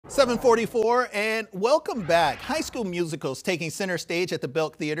7:44 and welcome back. High School Musicals taking center stage at the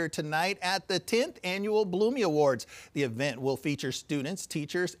Belk Theater tonight at the 10th Annual Blumey Awards. The event will feature students,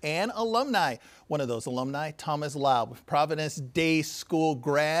 teachers, and alumni. One of those alumni, Thomas Laub, Providence Day School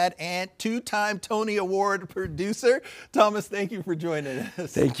grad and two-time Tony Award producer. Thomas, thank you for joining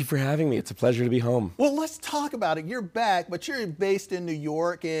us. Thank you for having me. It's a pleasure to be home. Well, let's talk about it. You're back, but you're based in New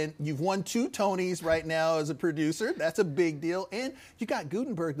York, and you've won 2 Tonys right now as a producer. That's a big deal. And you got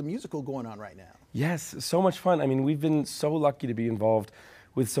Gutenberg, the musical, going on right now. Yes, so much fun. I mean, we've been so lucky to be involved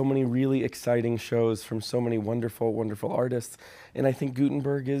with so many really exciting shows from so many wonderful, wonderful artists. And I think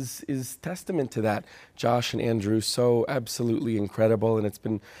Gutenberg is testament to that. Josh and Andrew, so absolutely incredible. And it's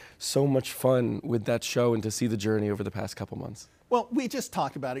been so much fun with that show and to see the journey over the past couple months. Well, we just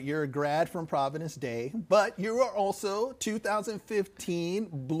talked about it. You're a grad from Providence Day, but you are also 2015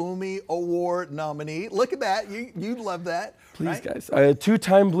 Blumey Award nominee. Look at that. You love that. Please, right? guys. A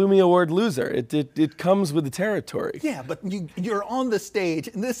 2-time Blumey Award loser. It comes with the territory. Yeah, but you're on the stage,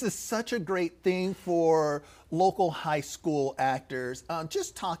 and this is such a great thing for local high school actors.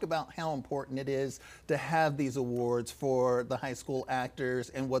 Just talk about how important it is to have these awards for the high school actors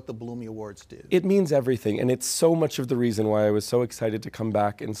and what the Blumey Awards do. It means everything, and it's so much of the reason why I was so excited to come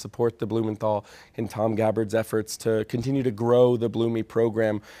back and support the Blumenthal and Tom Gabbard's efforts to continue to grow the Blumey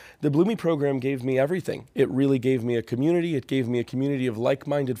program. The Blumey program gave me everything. It really gave me a community. It gave me a community of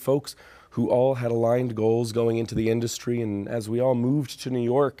like-minded folks who all had aligned goals going into the industry, and as we all moved to New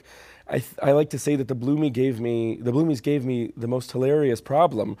York, I like to say that the Blumeys gave me the most hilarious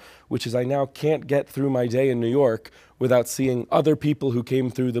problem, which is I now can't get through my day in New York without seeing other people who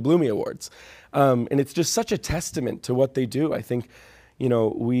came through the Blumey Awards. And it's just such a testament to what they do. I think, you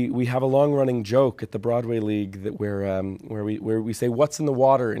know, we have a long-running joke at the Broadway League that where we say, "What's in the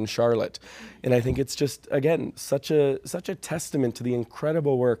water in Charlotte?" And I think it's just, again, such a testament to the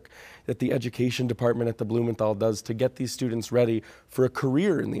incredible work that the education department at the Blumenthal does to get these students ready for a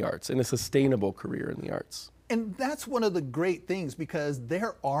career in the arts and a sustainable career in the arts. And that's one of the great things, because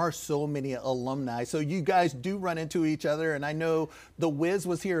there are so many alumni. So you guys do run into each other. And I know The Wiz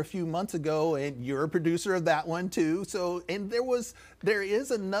was here a few months ago, and you're a producer of that one too. So, and there is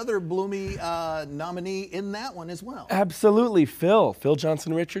another Blumey nominee in that one as well. Absolutely. Phil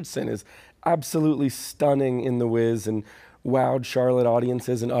Johnson Richardson is absolutely stunning in The Wiz and wowed Charlotte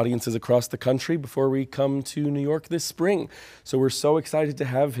audiences and audiences across the country before we come to New York this spring. So we're so excited to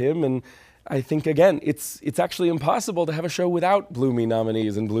have him. And I think, again, it's actually impossible to have a show without Blumey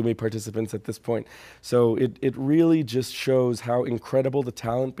nominees and Blumey participants at this point. So it really just shows how incredible the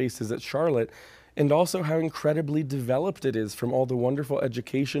talent base is at Charlotte, and also how incredibly developed it is from all the wonderful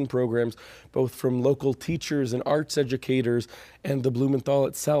education programs, both from local teachers and arts educators and the Blumenthal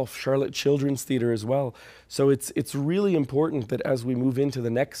itself, Charlotte Children's Theater as well. So it's really important that as we move into the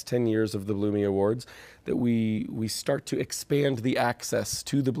next 10 years of the Blumey Awards, that we start to expand the access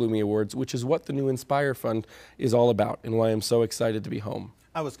to the Blumey Awards, which is what the new Inspire Fund is all about and why I'm so excited to be home.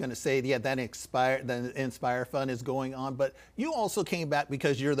 I was going to say, yeah, the Inspire Fund is going on, but you also came back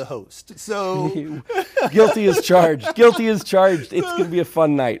because you're the host. So guilty as charged. Guilty as charged. It's going to be a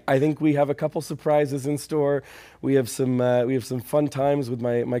fun night. I think we have a couple surprises in store. We have some fun times with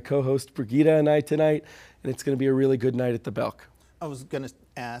my co-host Brigitte and I tonight, and it's going to be a really good night at the Belk. I was going to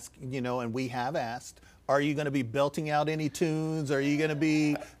ask, and we have asked, are you going to be belting out any tunes? Are you going to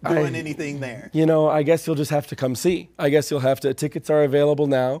be doing anything there? I guess you'll just have to come see. I guess you'll have to. Tickets are available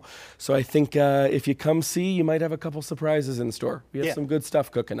now. So I think if you come see, you might have a couple surprises in store. We have some good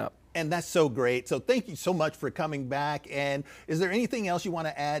stuff cooking up. And that's so great. So thank you so much for coming back. And is there anything else you want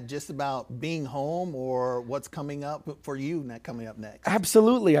to add just about being home or what's coming up for you coming up next?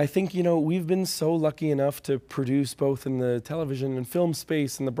 Absolutely. I think, we've been so lucky enough to produce both in the television and film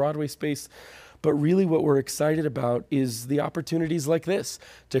space and the Broadway space. But really what we're excited about is the opportunities like this,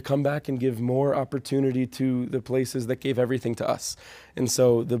 to come back and give more opportunity to the places that gave everything to us. And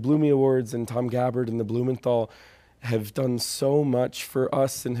so the Blumey Awards and Tom Gabbard and the Blumenthal have done so much for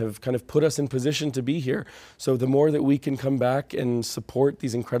us and have kind of put us in position to be here. So the more that we can come back and support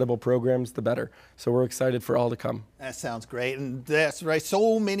these incredible programs, the better. So we're excited for all to come. That sounds great. And that's right.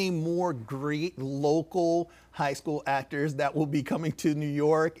 So many more great local high school actors that will be coming to New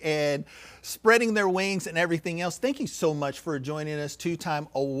York and spreading their wings and everything else. Thank you so much for joining us. 2-time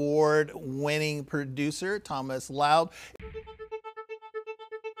award-winning producer, Thomas Laub.